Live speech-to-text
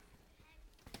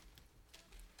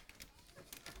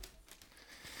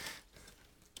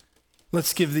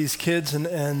Let's give these kids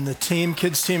and the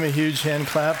kids team a huge hand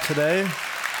clap today.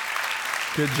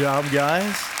 Good job,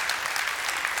 guys.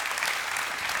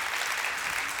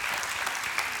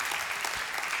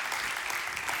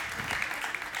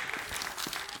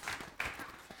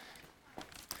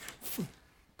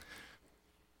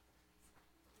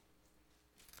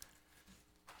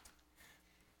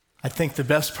 I think the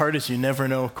best part is you never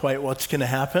know quite what's going to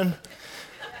happen.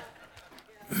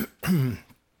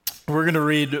 We're going to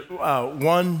read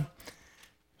one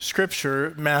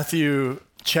scripture, Matthew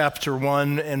chapter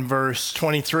 1 and verse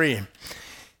 23.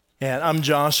 And I'm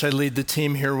Josh. I lead the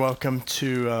team here. Welcome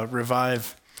to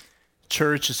Revive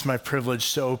Church. It's my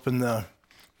privilege to open the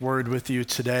word with you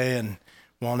today, and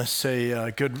want to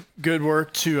say good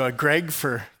work to Greg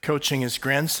for coaching his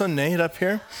grandson, Nate, up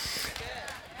here.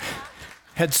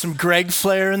 Had some Greg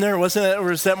flair in there, wasn't it? Or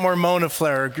was that more Mona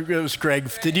flair? It was Greg.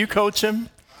 Did you coach him?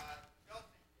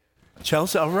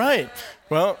 Chelsea, all right.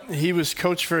 Well, he was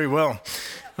coached very well.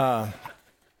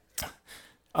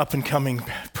 Up-and-coming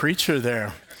preacher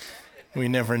there we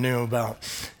never knew about.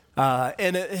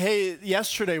 Hey,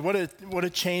 yesterday, what a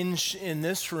change in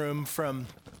this room from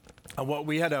what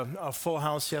we had a full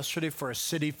house yesterday for a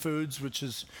City Foods, which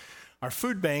is our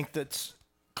food bank that's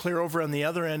clear over on the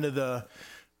other end of the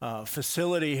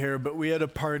facility here. But we had a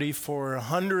party for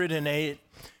 108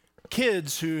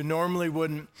 kids who normally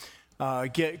wouldn't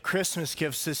get Christmas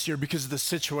gifts this year because of the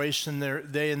situation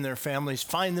they and their families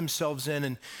find themselves in.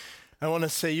 And I want to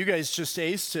say you guys just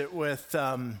aced it with,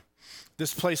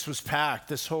 this place was packed.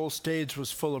 This whole stage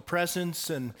was full of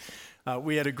presents, and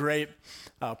we had a great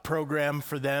program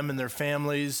for them and their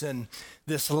families. And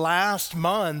this last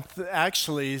month,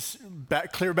 actually,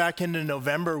 clear back into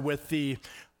November with the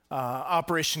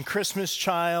Operation Christmas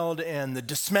Child and the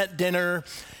DeSmet dinner,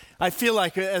 I feel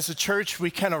like as a church,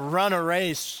 we kind of run a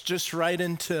race just right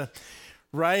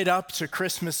up to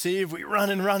Christmas Eve. We run,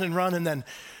 and then,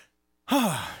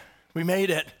 we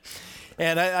made it.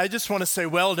 And I just want to say,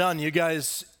 well done. You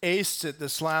guys aced it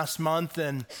this last month.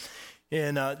 And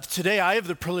today I have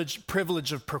the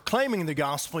privilege of proclaiming the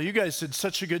gospel. You guys did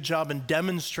such a good job in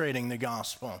demonstrating the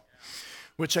gospel,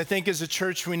 which I think as a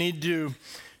church we need to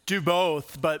do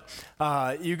both, but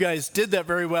you guys did that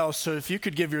very well. So if you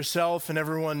could give yourself and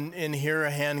everyone in here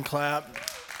a hand clap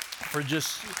for you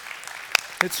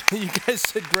guys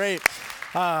did great.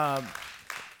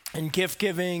 And gift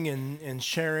giving and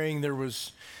sharing, there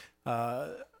was,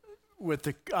 with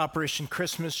the Operation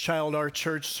Christmas Child, our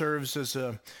church serves as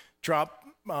a drop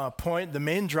point, the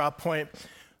main drop point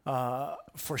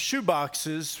for shoe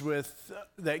boxes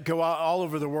that go out all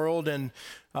over the world and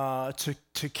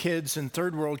to kids in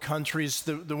third world countries.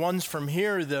 The ones from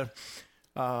here,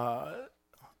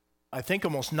 I think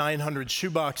almost 900 shoe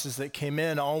boxes that came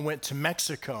in all went to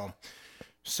Mexico.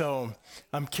 So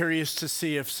I'm curious to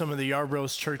see if some of the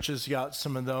Yarbrough's churches got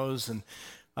some of those. And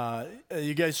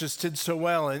you guys just did so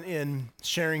well in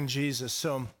sharing Jesus.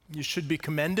 So you should be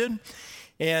commended.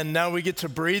 And now we get to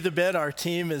breathe a bit. Our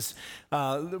team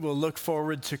will look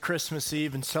forward to Christmas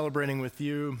Eve and celebrating with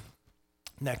you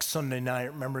next Sunday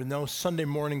night. Remember, no Sunday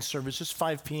morning service, just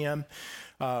 5 p.m.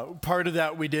 Part of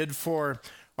that we did for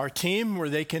our team where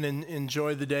they can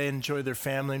enjoy the day, enjoy their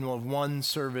family, and we'll have one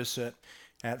service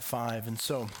at 5. And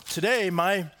so today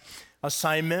my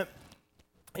assignment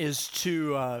is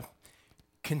to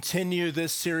continue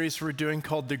this series we're doing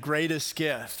called The Greatest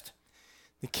Gift.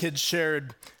 The kids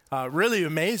shared really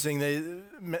amazing.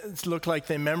 It looked like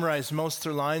they memorized most of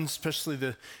their lines, especially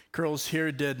the girls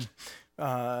here did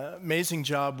amazing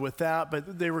job with that.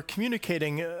 But they were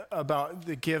communicating about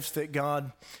the gifts that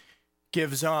God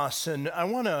gives us. And I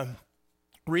want to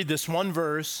read this one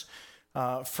verse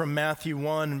from Matthew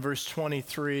 1, verse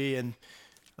 23, and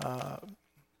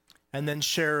then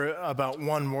share about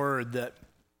one word that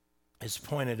is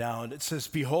pointed out. It says,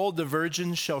 "Behold, the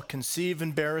virgin shall conceive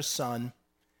and bear a son.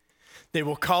 They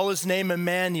will call his name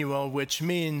Emmanuel, which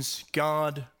means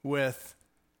God with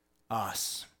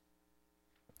us."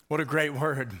 What a great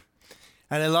word.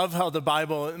 And I love how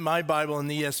my Bible in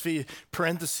the ESV,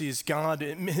 parentheses, God,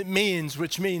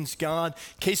 which means God.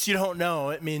 In case you don't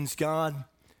know, it means God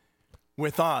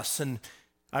with us. And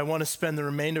I want to spend the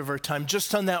remainder of our time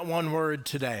just on that one word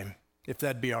today, if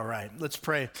that'd be all right. Let's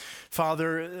pray.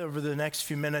 Father, over the next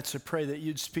few minutes, I pray that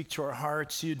you'd speak to our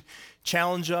hearts, you'd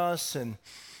challenge us, and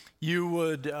you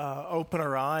would open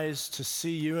our eyes to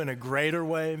see you in a greater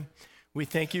way. We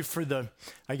thank you for the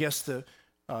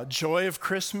joy of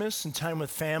Christmas and time with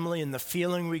family and the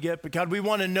feeling we get. But God, we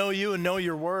want to know you and know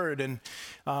your word. And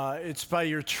it's by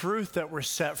your truth that we're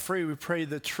set free. We pray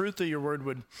the truth of your word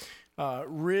would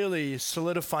really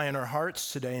solidify in our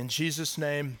hearts today. In Jesus'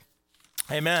 name,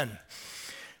 Amen.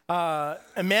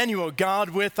 Emmanuel, God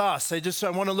with us. I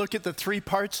want to look at the three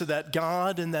parts of that: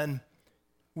 God, and then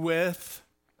with,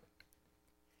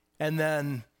 and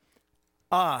then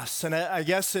us. And I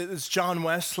guess it was John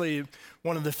Wesley,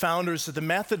 one of the founders of the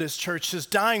Methodist Church, his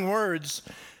dying words,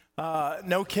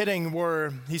 no kidding,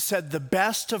 were, he said, the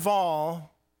best of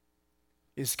all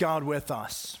is God with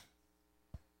us.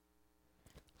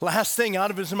 Last thing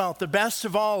out of his mouth, the best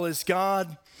of all is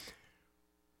God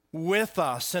with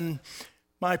us. And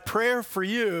my prayer for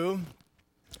you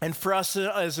and for us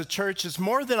as a church is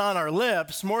more than on our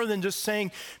lips, more than just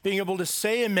being able to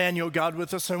say Emmanuel, God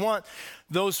with us. I want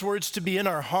those words to be in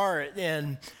our heart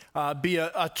and be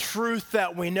a truth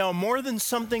that we know, more than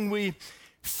something we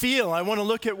feel. I want to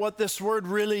look at what this word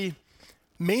really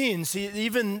means,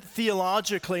 even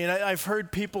theologically. And I've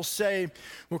heard people say,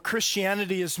 well,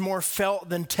 Christianity is more felt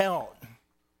than telt.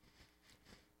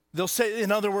 They'll say,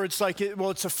 in other words, like,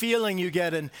 it's a feeling you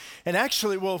get. And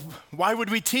actually, well, why would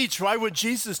we teach? Why would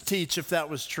Jesus teach if that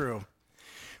was true?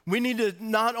 We need to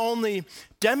not only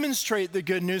demonstrate the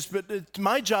good news, but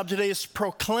my job today is to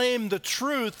proclaim the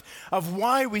truth of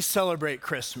why we celebrate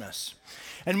Christmas.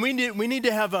 And we need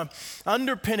to have a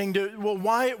underpinning to, well,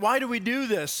 why do we do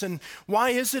this? And why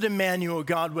is it Emmanuel,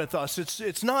 God with us?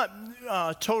 It's not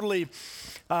totally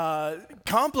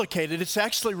complicated. It's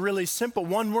actually really simple.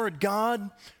 One word: God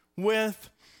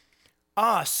with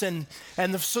us.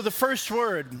 So the first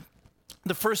word,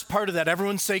 the first part of that,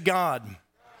 everyone say God.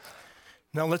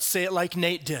 Now let's say it like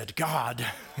Nate did. God.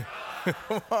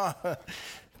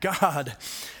 God.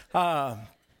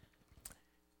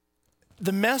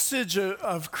 The message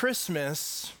of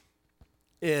Christmas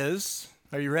is,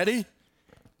 are you ready?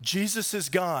 Jesus is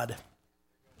God.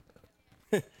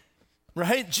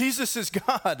 Right? Jesus is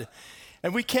God.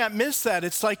 And we can't miss that.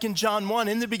 It's like in John 1,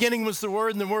 in the beginning was the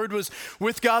Word, and the Word was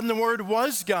with God, and the Word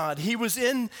was God. He was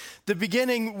in the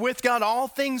beginning with God. All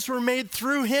things were made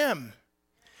through him.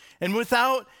 And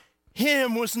without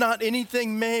him was not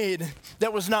anything made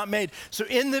that was not made. So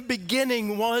in the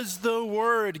beginning was the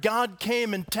Word. God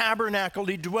came and tabernacled.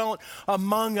 He dwelt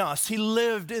among us. He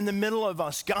lived in the middle of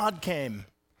us. God came.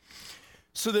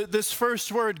 So this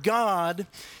first word, God,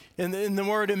 in the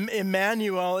word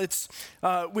Emmanuel,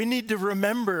 we need to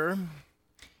remember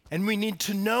and we need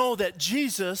to know that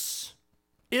Jesus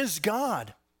is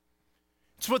God.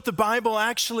 It's what the Bible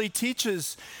actually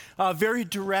teaches very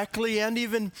directly and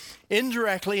even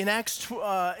indirectly. In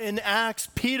Acts,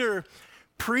 Peter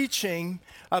preaching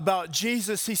about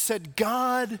Jesus, he said,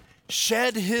 God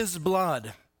shed his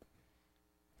blood.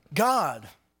 God.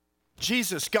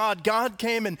 Jesus, God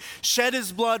came and shed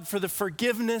his blood for the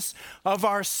forgiveness of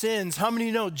our sins. How many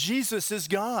know Jesus is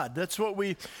God? That's what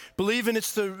we believe in.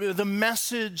 It's the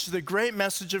message, the great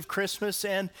message of Christmas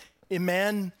and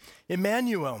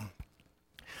Emmanuel.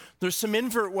 There's some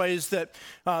invert ways that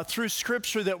through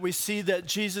Scripture that we see that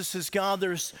Jesus is God.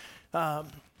 There's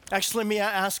actually, let me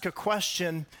ask a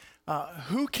question.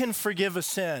 Who can forgive a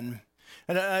sin?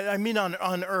 And I mean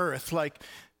on earth, like,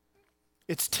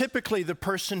 it's typically the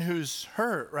person who's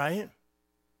hurt, right?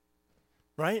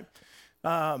 Right?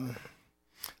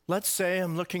 Let's say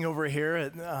I'm looking over here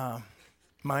at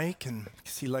Mike, and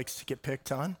he likes to get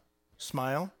picked on.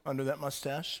 Smile under that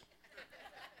mustache.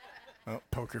 Oh,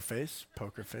 poker face.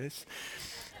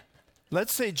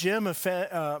 Let's say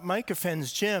Mike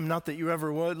offends Jim, not that you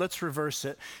ever would. Let's reverse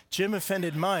it. Jim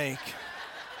offended Mike.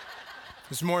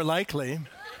 It's more likely.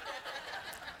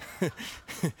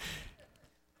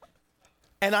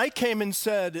 And I came and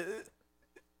said,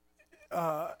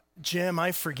 Jim,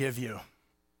 I forgive you.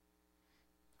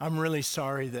 I'm really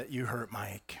sorry that you hurt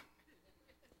Mike.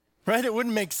 Right? It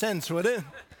wouldn't make sense, would it?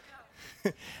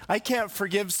 I can't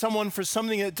forgive someone for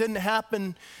something that didn't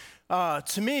happen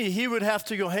to me. He would have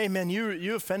to go, hey, man,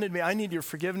 you offended me. I need your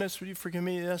forgiveness. Would you forgive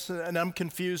me? Yes. And I'm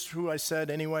confused who I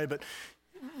said anyway, but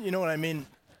you know what I mean.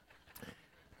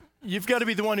 You've got to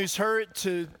be the one who's hurt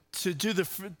to do the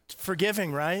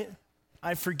forgiving, right?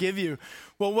 I forgive you.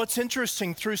 Well, what's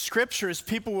interesting through Scripture is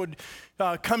people would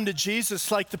come to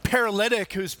Jesus like the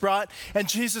paralytic who's brought, and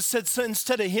Jesus said, so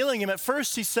instead of healing him, at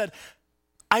first he said,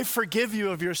 I forgive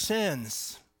you of your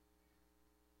sins.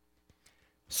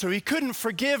 So he couldn't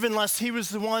forgive unless he was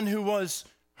the one who was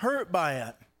hurt by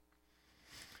it.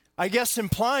 I guess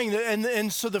implying that,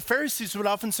 and so the Pharisees would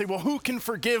often say, well, who can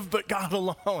forgive but God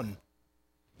alone?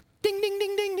 Ding, ding,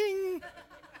 ding, ding, ding.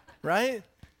 Right?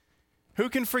 Who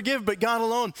can forgive but God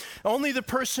alone? Only the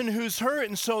person who's hurt.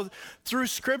 And so through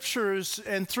Scriptures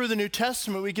and through the New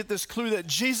Testament, we get this clue that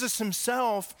Jesus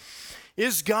himself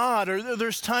is God, or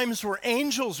there's times where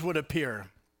angels would appear.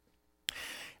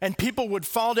 and people would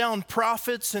fall down,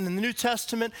 prophets, and in the New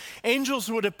Testament, angels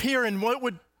would appear, and what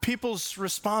would people's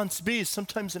response be?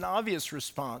 Sometimes an obvious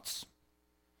response.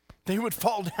 They would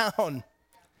fall down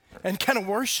and kind of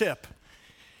worship.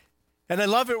 And I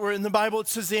love it where in the Bible it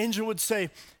says the angel would say,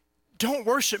 don't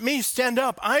worship me, stand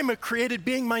up. I'm a created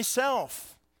being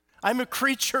myself. I'm a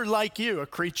creature like you, a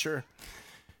creature,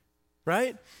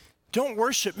 right? Don't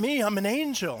worship me, I'm an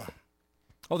angel.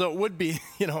 Although it would be,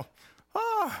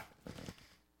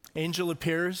 angel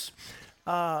appears.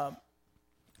 But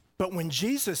when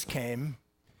Jesus came,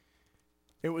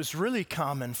 it was really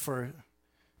common for,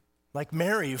 like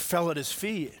Mary who fell at his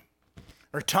feet,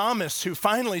 or Thomas who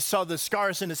finally saw the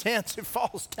scars in his hands, who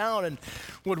falls down and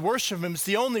would worship him. It's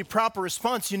the only proper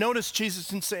response. You notice Jesus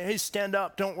didn't say, hey, stand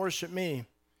up, don't worship me.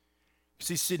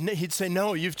 He'd say,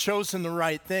 no, you've chosen the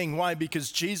right thing. Why?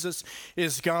 Because Jesus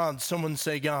is God. Someone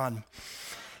say God.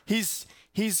 He's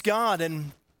God,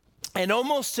 and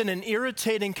almost in an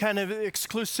irritating kind of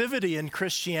exclusivity in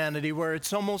Christianity, where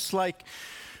it's almost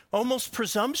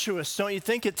presumptuous, don't you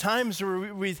think, at times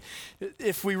where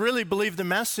if we really believe the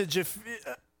message,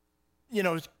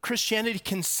 Christianity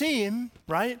can seem,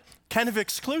 right, kind of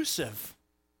exclusive,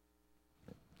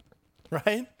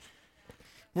 right?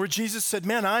 Where Jesus said,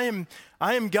 man, I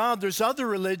am God. There's other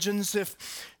religions,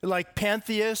 like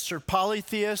pantheists or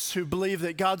polytheists who believe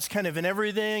that God's kind of in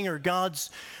everything, or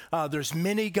there's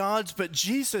many gods, but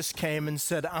Jesus came and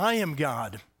said, I am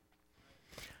God.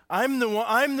 I'm the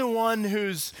one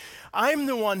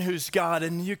who's God.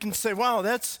 And you can say, wow,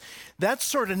 that's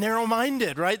sort of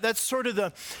narrow-minded, right? That's one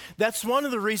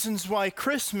of the reasons why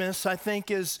Christmas, I think,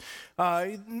 is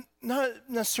not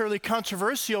necessarily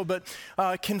controversial, but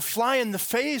can fly in the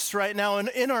face right now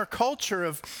in our culture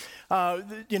of,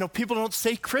 people don't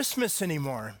say Christmas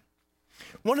anymore.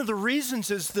 One of the reasons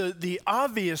is the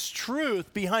obvious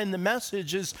truth behind the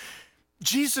message is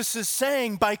Jesus is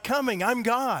saying, by coming, I'm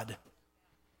God.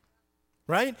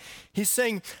 Right? He's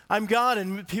saying, I'm God,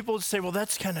 and people would say, well,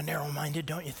 that's kind of narrow-minded,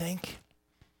 don't you think?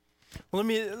 Well,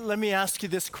 let me ask you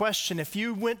this question. If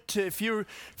you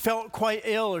felt quite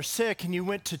ill or sick and you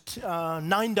went to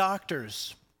 9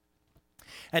 doctors,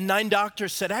 and 9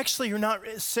 doctors said, actually, you're not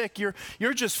sick,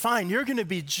 you're just fine, you're going to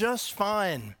be just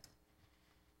fine,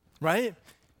 right?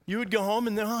 You would go home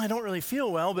and then, I don't really feel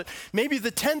well, but maybe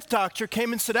the 10th doctor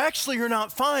came and said, actually, you're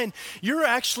not fine, you're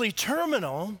actually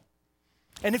terminal.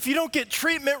 And if you don't get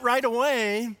treatment right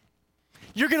away,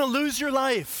 you're going to lose your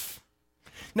life.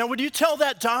 Now, would you tell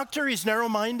that doctor he's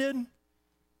narrow-minded?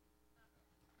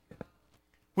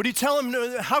 Would you tell him,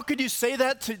 how could you say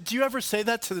that? Do you ever say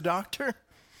that to the doctor?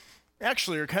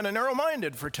 Actually, you're kind of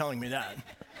narrow-minded for telling me that.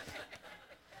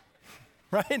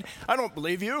 Right? I don't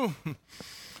believe you.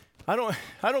 I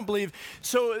don't believe.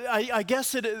 So I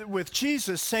guess with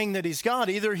Jesus saying that he's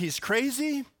God, either he's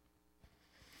crazy,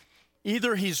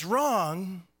 either he's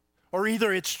wrong, or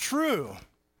either it's true,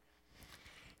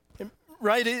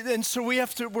 right? And so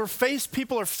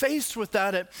people are faced with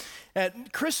that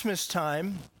at Christmas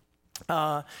time.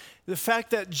 The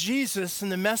fact that Jesus,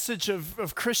 and the message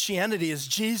of Christianity is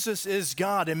Jesus is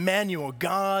God, Emmanuel,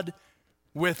 God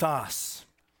with us,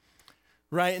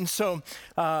 right? And so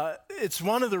it's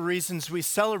one of the reasons we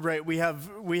celebrate. We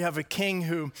have a king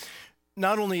who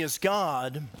not only is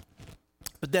God,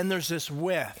 but then there's this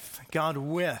God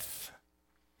with.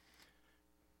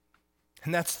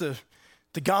 And that's the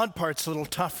God part's a little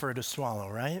tougher to swallow,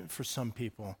 right, for some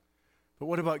people. But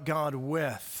what about God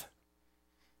with?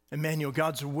 Emmanuel,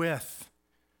 God's with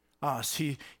us.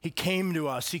 He came to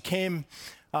us. He came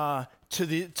to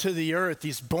the earth.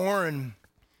 He's born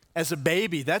as a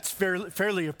baby. That's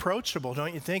fairly approachable,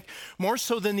 don't you think? More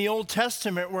so than the Old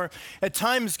Testament, where at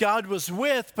times God was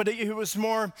with, but it was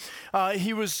more,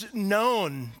 he was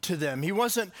known to them. He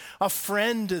wasn't a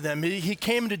friend to them. He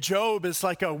came to Job as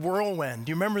like a whirlwind.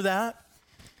 Do you remember that?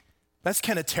 That's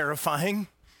kind of terrifying.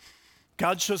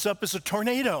 God shows up as a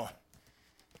tornado.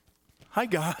 Hi,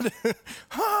 God.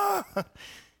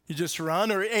 You just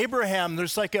run. Or Abraham,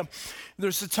 there's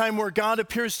a time where God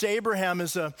appears to Abraham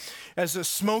as a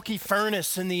smoky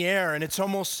furnace in the air, and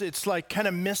it's like kind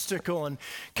of mystical and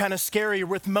kind of scary.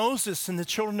 With Moses and the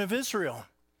children of Israel,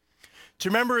 do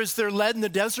you remember as they're led in the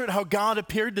desert how God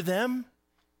appeared to them?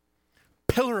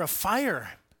 Pillar of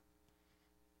fire,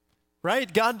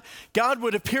 right? God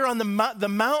would appear on the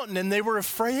mountain, and they were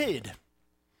afraid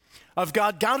of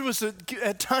God. God was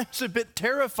at times a bit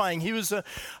terrifying. He was a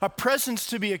presence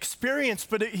to be experienced,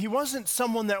 but he wasn't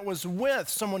someone that was with,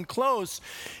 someone close.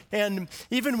 And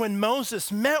even when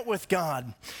Moses met with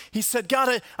God, he said,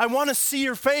 God, I want to see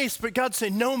your face. But God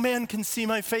said, no man can see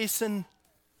my face and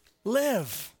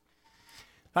live.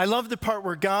 I love the part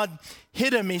where God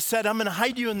hid him. He said, I'm going to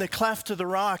hide you in the cleft of the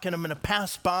rock, and I'm going to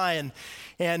pass by.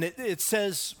 And it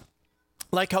says,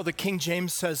 like how the King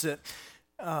James says it,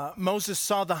 Moses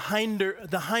saw the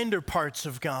hinder parts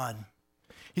of God.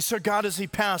 He saw God as he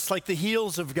passed, like the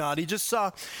heels of God. He just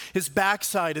saw his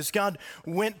backside as God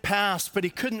went past, but he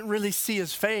couldn't really see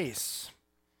his face.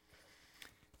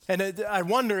 And I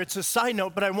wonder, it's a side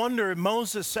note, but I wonder if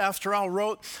Moses, after all,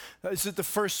 wrote, is it the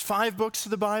first 5 books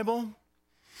of the Bible?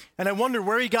 And I wonder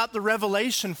where he got the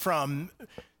revelation from.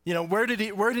 You know, where did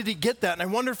he get that? And I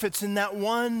wonder if it's in that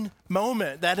one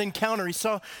moment, that encounter. He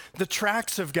saw the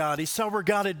tracks of God. He saw where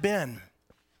God had been.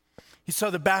 He saw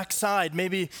the backside.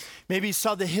 Maybe he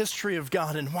saw the history of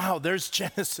God. And wow, there's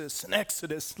Genesis and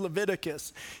Exodus,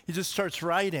 Leviticus. He just starts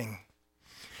writing.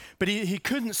 But he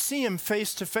couldn't see him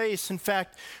face to face. In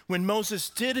fact, when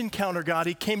Moses did encounter God,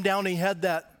 he came down, he had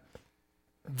that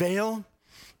veil.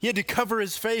 He had to cover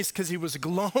his face because he was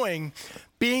glowing,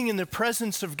 being in the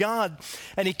presence of God.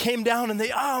 And he came down and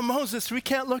Moses, we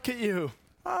can't look at you.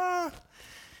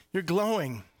 You're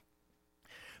glowing.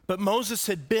 But Moses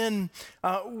had been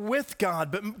with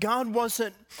God, but God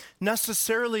wasn't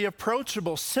necessarily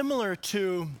approachable. Similar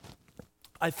to,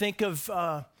 I think of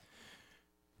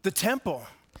the temple.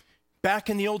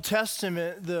 Back in the Old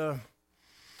Testament, the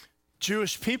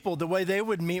Jewish people, the way they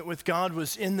would meet with God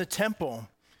was in the temple,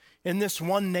 in this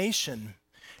one nation.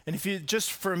 And if you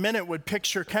just for a minute would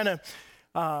picture kind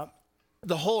of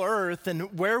the whole earth,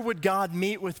 and where would God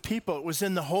meet with people? It was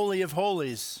in the Holy of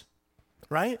Holies,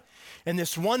 right? In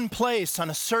this one place on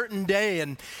a certain day,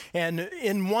 and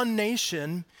in one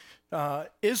nation,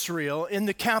 Israel, in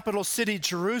the capital city,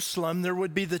 Jerusalem, there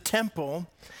would be the temple.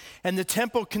 And the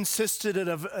temple consisted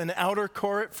of an outer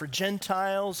court for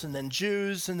Gentiles and then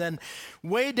Jews. And then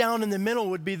way down in the middle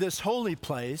would be this holy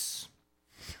place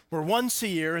where once a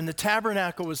year, and the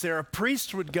tabernacle was there, a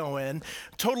priest would go in,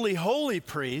 totally holy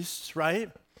priest, right?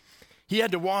 He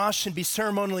had to wash and be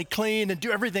ceremonially clean and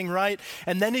do everything right.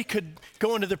 And then he could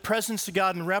go into the presence of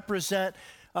God and represent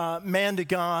man to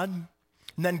God,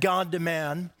 and then God to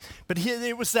man. But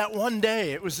it was that one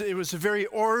day. It was a very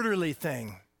orderly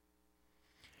thing.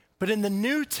 But in the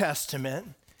New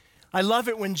Testament, I love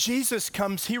it when Jesus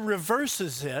comes, he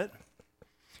reverses it.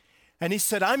 And he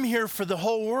said, I'm here for the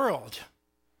whole world.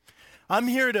 I'm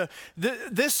here to,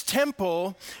 this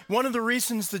temple, one of the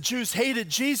reasons the Jews hated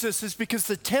Jesus is because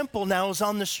the temple now is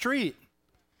on the street.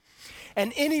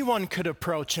 And anyone could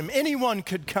approach him. Anyone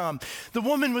could come. The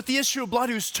woman with the issue of blood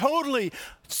who's totally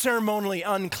ceremonially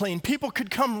unclean. People could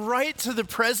come right to the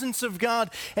presence of God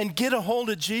and get a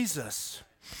hold of Jesus.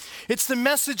 It's the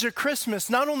message of Christmas.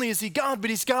 Not only is he God, but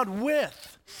he's God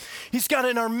with. He's God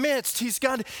in our midst.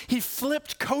 He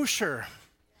flipped kosher.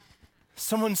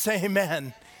 Someone say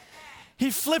amen. He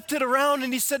flipped it around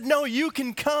and he said, no, you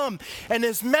can come. And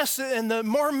the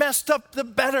more messed up, the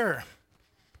better.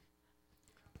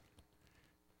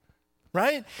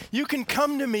 Right? You can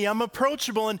come to me. I'm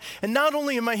approachable. And not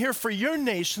only am I here for your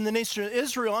nation, the nation of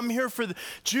Israel, I'm here for the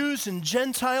Jews and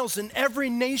Gentiles and every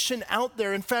nation out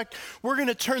there. In fact, we're going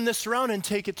to turn this around and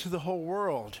take it to the whole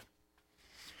world.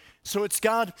 So it's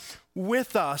God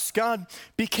with us. God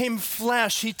became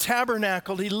flesh. He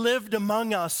tabernacled. He lived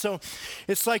among us. So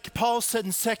it's like Paul said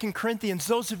in 2 Corinthians,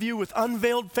 those of you with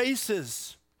unveiled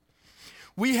faces,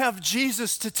 we have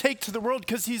Jesus to take to the world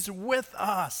because he's with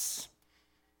us.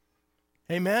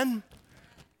 Amen?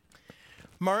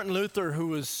 Martin Luther, who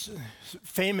was a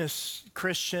famous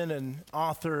Christian and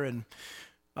author and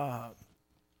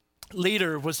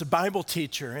leader, was a Bible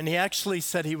teacher, and he actually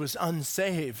said he was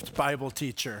unsaved Bible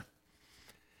teacher.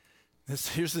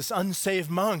 Here's this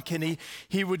unsaved monk, and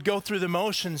he would go through the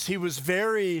motions. He was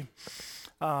very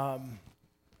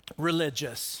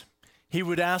religious. He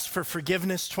would ask for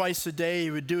forgiveness twice a day.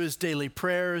 He would do his daily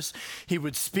prayers. He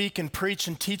would speak and preach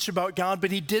and teach about God,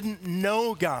 but he didn't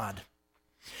know God.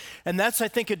 And that's, I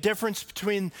think, a difference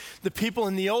between the people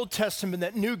in the Old Testament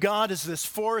that knew God as this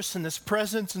force and this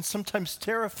presence and sometimes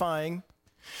terrifying,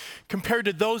 compared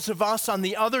to those of us on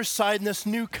the other side in this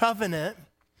new covenant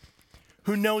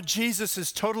who know Jesus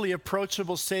is totally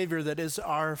approachable Savior that is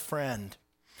our friend.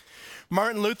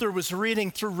 Martin Luther was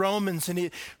reading through Romans,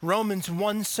 and Romans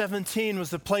 1:17 was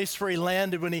the place where he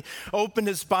landed when he opened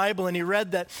his Bible and he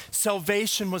read that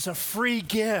salvation was a free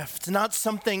gift, not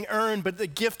something earned, but the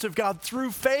gift of God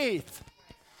through faith.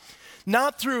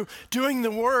 Not through doing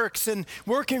the works and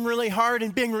working really hard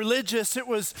and being religious. It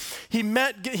was, he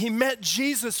met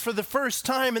Jesus for the first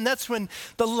time, and that's when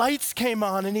the lights came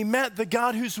on and he met the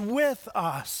God who's with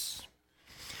us.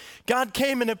 God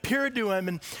came and appeared to him,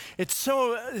 and it's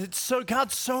so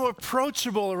God's so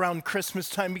approachable around Christmas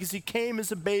time because he came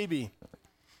as a baby.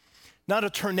 Not a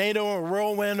tornado or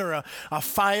whirlwind or a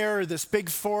fire or this big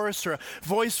force or a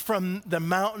voice from the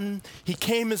mountain. He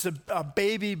came as a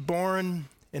baby born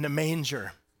in a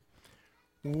manger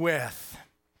with.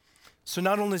 So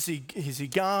not only is he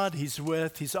God, he's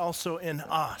with, he's also in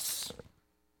us.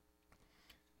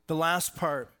 The last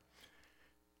part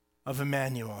of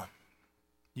Emmanuel.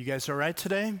 You guys all right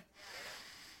today?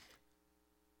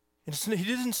 He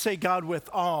didn't say God with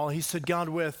all, he said God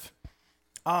with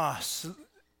us.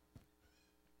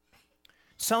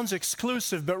 Sounds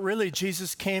exclusive, but really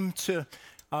Jesus came to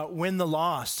win the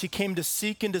lost. He came to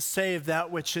seek and to save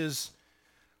that which is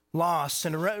lost.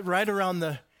 And right around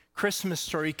the Christmas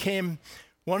story, he came,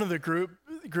 one of the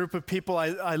group of people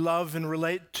I love and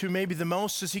relate to maybe the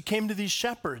most is he came to these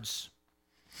shepherds.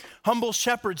 Humble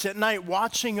shepherds at night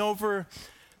watching over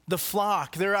the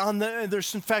flock. They're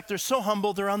so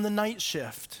humble, they're on the night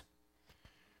shift,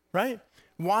 right?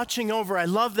 Watching over, I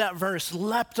love that verse,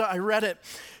 I read it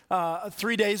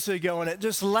 3 days ago and it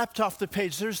just leapt off the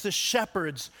page. There's the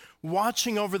shepherds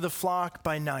watching over the flock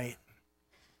by night.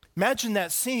 Imagine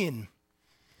that scene.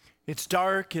 It's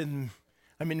dark and,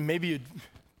 maybe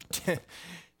you're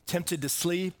tempted to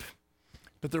sleep,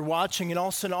 but they're watching and all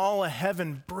of a sudden all of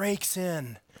heaven breaks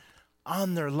in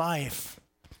on their life.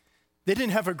 They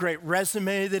didn't have a great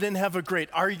resume. They didn't have a great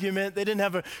argument. They didn't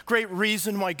have a great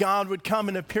reason why God would come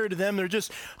and appear to them. They're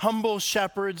just humble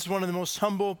shepherds, one of the most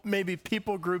humble, maybe,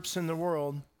 people groups in the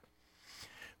world.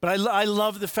 But I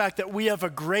love the fact that we have a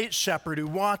great shepherd who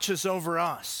watches over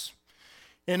us.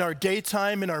 In our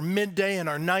daytime, in our midday, in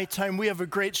our nighttime, we have a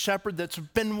great shepherd that's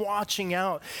been watching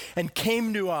out and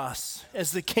came to us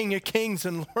as the King of Kings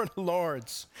and Lord of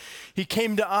Lords. He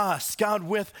came to us, God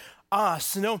with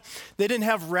us. They didn't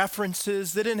have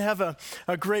references. They didn't have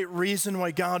a great reason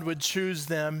why God would choose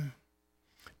them.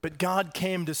 But God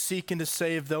came to seek and to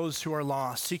save those who are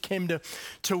lost. He came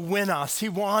to win us. He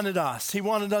wanted us. He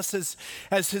wanted us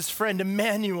as his friend,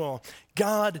 Emmanuel,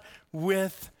 God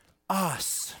with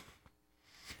us.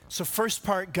 So first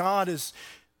part, God is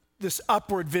this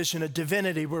upward vision of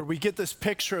divinity where we get this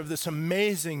picture of this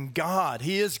amazing God.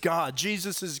 He is God.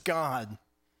 Jesus is God.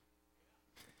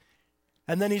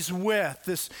 And then he's with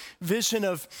this vision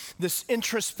of this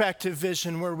introspective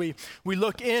vision where we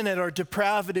look in at our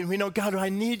depravity and we know, God, I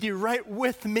need you right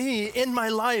with me in my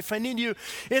life. I need you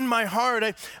in my heart.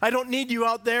 I don't need you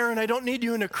out there and I don't need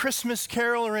you in a Christmas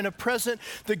carol or in a present.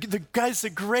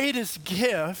 The greatest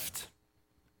gift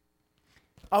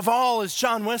of all, as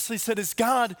John Wesley said, is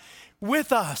God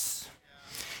with us.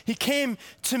 He came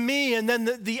to me, and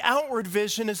then the outward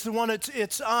vision is the one,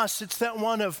 it's us. It's that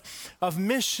one of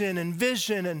mission and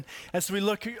vision. And as we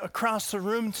look across the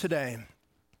room today,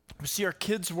 we see our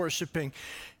kids worshiping.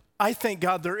 I thank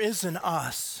God there is an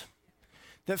us.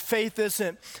 That faith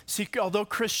isn't, see, although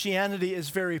Christianity is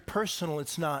very personal,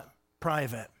 it's not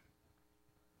private.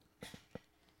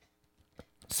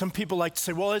 Some people like to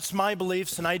say, well, it's my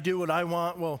beliefs and I do what I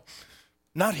want. Well,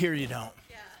 not here you don't.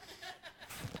 Yeah.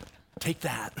 Take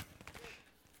that.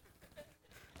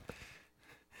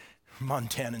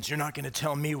 Montanans, you're not going to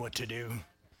tell me what to do.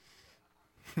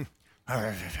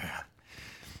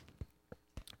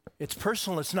 It's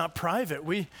personal, it's not private.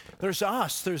 There's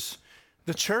us, there's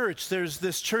the church, there's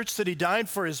this church that he died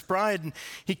for, his bride, and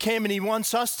he came and he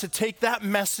wants us to take that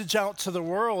message out to the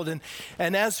world.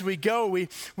 And as we go, we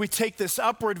take this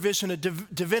upward vision of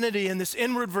divinity and this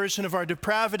inward version of our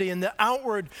depravity and the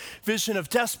outward vision of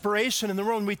desperation in the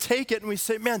world, and we take it and we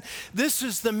say, man, this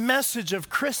is the message of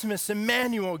Christmas,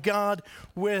 Emmanuel, God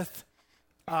with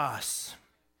us.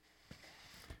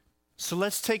 So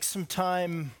let's take some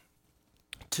time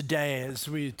today as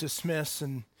we dismiss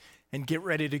and get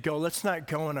ready to go. Let's not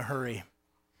go in a hurry.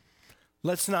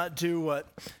 Let's not do what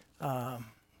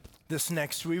this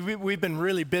next week. We've been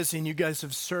really busy, and you guys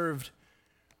have served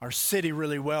our city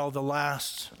really well the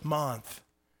last month,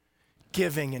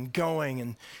 giving and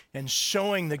going and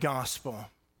showing the gospel.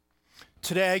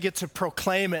 Today I get to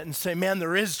proclaim it and say, man,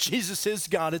 Jesus is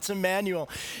God. It's Emmanuel.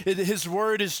 His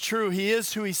word is true. He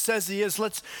is who he says he is.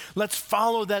 Let's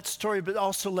follow that story, but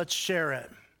also let's share it.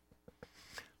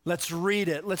 Let's read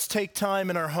it. Let's take time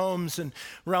in our homes and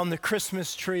around the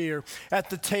Christmas tree or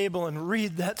at the table and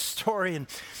read that story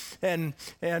and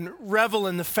revel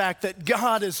in the fact that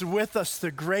God is with us,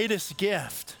 the greatest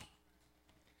gift.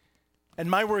 And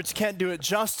my words can't do it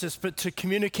justice, but to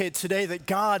communicate today that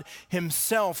God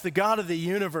himself, the God of the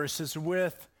universe, is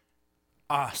with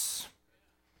us.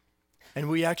 And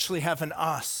we actually have an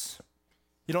us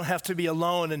You don't have to be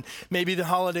alone, and maybe the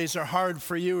holidays are hard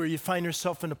for you, or you find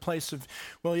yourself in a place of,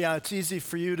 well, yeah, it's easy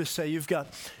for you to say you've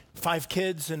got 5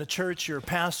 kids in a church, you're a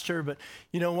pastor, but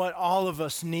you know what? All of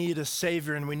us need a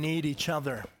Savior, and we need each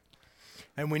other,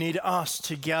 and we need us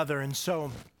together. And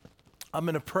so I'm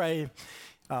going to pray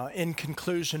in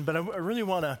conclusion, but I really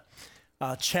want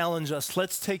to challenge us.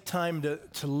 Let's take time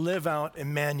to live out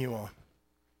Emmanuel.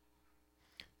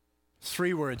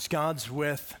 3 words, God's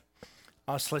with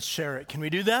us. Let's share it. Can we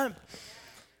do that?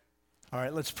 All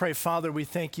right, let's pray. Father, we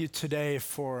thank you today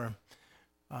for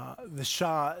the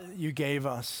shot you gave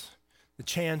us, the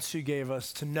chance you gave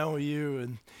us to know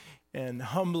you and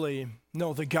humbly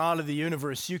know the God of the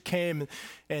universe. You came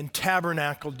and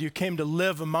tabernacled. You came to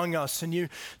live among us, and you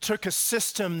took a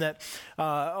system that,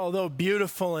 although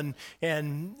beautiful and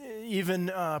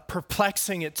even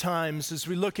perplexing at times, as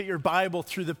we look at your Bible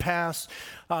through the past,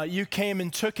 you came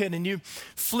and took it and you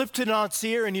flipped it on its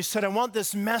ear and you said, I want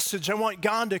this message. I want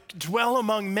God to dwell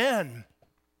among men.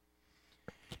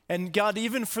 And God,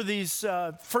 even for these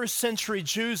first century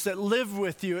Jews that live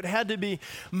with you, it had to be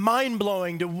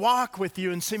mind-blowing to walk with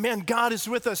you and say, man, God is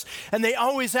with us. And they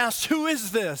always asked, who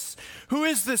is this? Who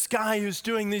is this guy who's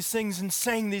doing these things and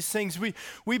saying these things?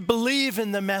 We believe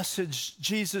in the message,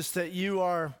 Jesus, that you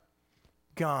are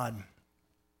God.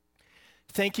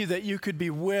 Thank you that you could be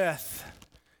with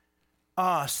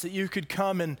us, that you could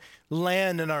come and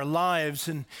land in our lives,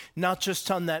 and not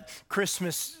just on that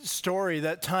Christmas story,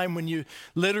 that time when you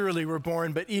literally were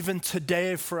born, but even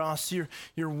today for us,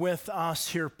 you're with us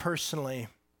here personally.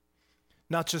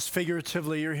 Not just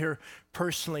figuratively, you're here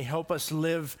personally. Help us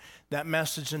live that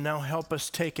message, and now help us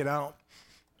take it out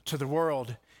to the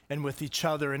world and with each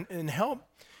other, and help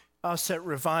us at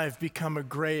Revive become a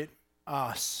great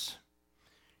us.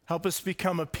 Help us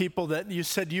become a people that you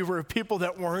said you were a people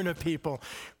that weren't a people.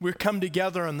 We come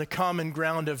together on the common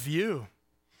ground of you.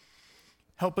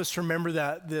 Help us remember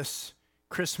that this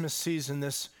Christmas season,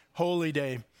 this holy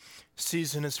day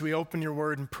season, as we open your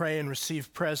word and pray and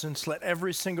receive presents. Let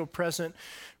every single present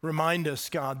remind us,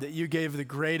 God, that you gave the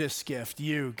greatest gift.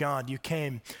 You, God, you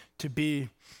came to be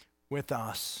with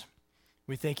us.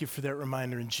 We thank you for that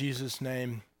reminder in Jesus'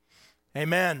 name.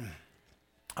 Amen.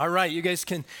 All right, you guys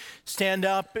can stand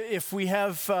up. If we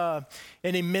have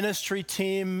any ministry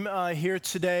team here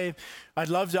today, I'd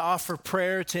love to offer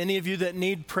prayer to any of you that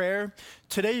need prayer.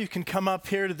 Today you can come up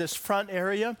here to this front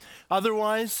area.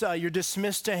 Otherwise, you're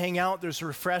dismissed to hang out. There's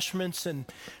refreshments and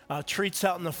treats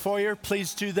out in the foyer.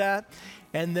 Please do that.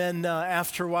 And then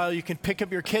after a while, you can pick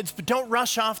up your kids. But don't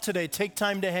rush off today. Take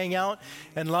time to hang out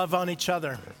and love on each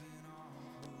other.